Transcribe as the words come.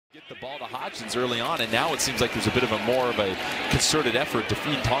The ball to Hodgins early on, and now it seems like there's a bit of a more of a concerted effort to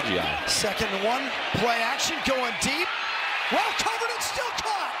feed Tongiai. 2nd and 1, play action going deep. Well covered and still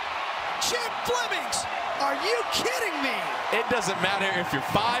caught. Champ Flemings, are you kidding me? It doesn't matter if you're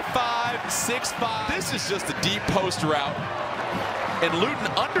 5'5", 6'5". This is just a deep post route. And Luton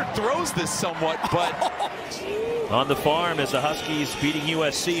underthrows this somewhat, but... On the farm as the Huskies beating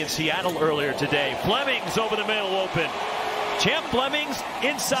USC in Seattle earlier today. Flemings over the middle open. Champ Flemings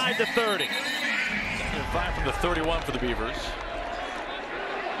inside the 30. 5 from the 31 for the Beavers.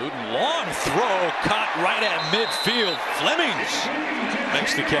 Luton long throw caught right at midfield. Flemings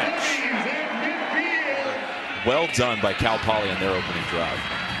makes the catch. Well done by Cal Poly on their opening drive.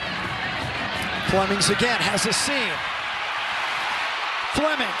 Flemings again has a seam.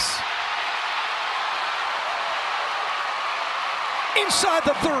 Flemings. Inside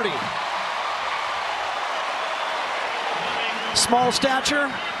the 30. Small stature,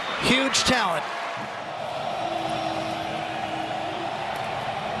 huge talent.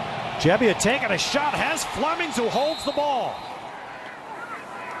 Jebbia taking a shot, has Flemings who holds the ball.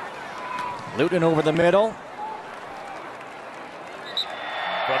 Luton over the middle.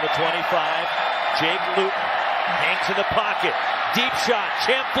 From the 25, Jake Luton hangs in the pocket. Deep shot,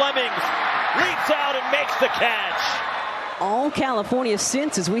 Champ Flemings leaps out and makes the catch. All California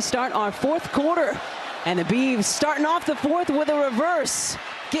since as we start our 4th quarter. And the Beavs starting off the 4th with a reverse.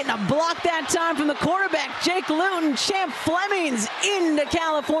 Getting a block that time from the quarterback, Jake Luton. Champ Flemings into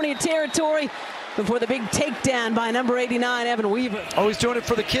California territory before the big takedown by number 89, Evan Weaver. Always doing it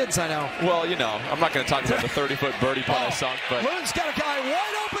for the kids, I know. Well, you know, I'm not going to talk about the 30-foot birdie putt I sunk, but... Luton's got a guy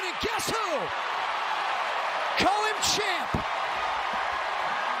wide open, and guess who? Call him Champ.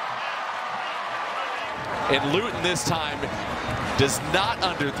 And Luton this time does not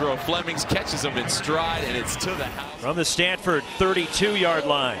underthrow. Flemings catches him in stride, and it's to the house. From the Stanford 32-yard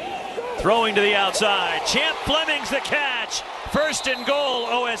line. Throwing to the outside. Champ Flemings the catch. 1st and goal,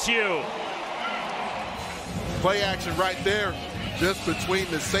 OSU. Play action right there, just between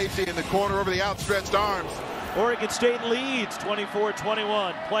the safety and the corner over the outstretched arms. Oregon State leads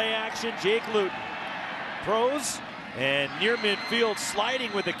 24-21. Play action, Jake Luton. Throws, and near midfield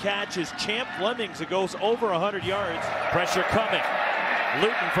sliding with the catch is Champ Flemings. It goes over 100 yards. Pressure coming.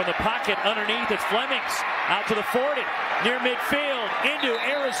 Luton from the pocket underneath. It's Flemings out to the 40. Near midfield into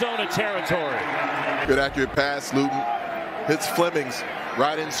Arizona territory. Good accurate pass. Luton hits Flemings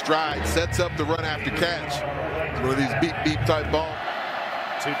right in stride. Sets up the run after catch. It's one of these beep type balls.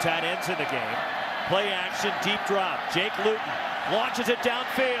 2 tight ends in the game. Play action, deep drop. Jake Luton launches it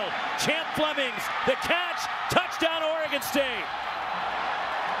downfield. Champ Flemings, the catch. Touchdown, Oregon State.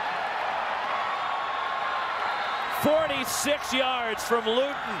 46 yards from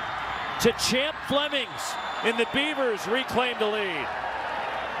Luton to Champ Flemings, and the Beavers reclaim the lead.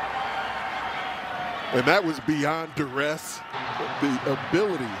 And that was beyond duress. The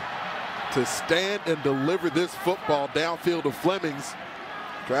ability to stand and deliver this football downfield to Flemings,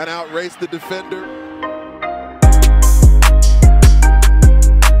 trying to outrace the defender.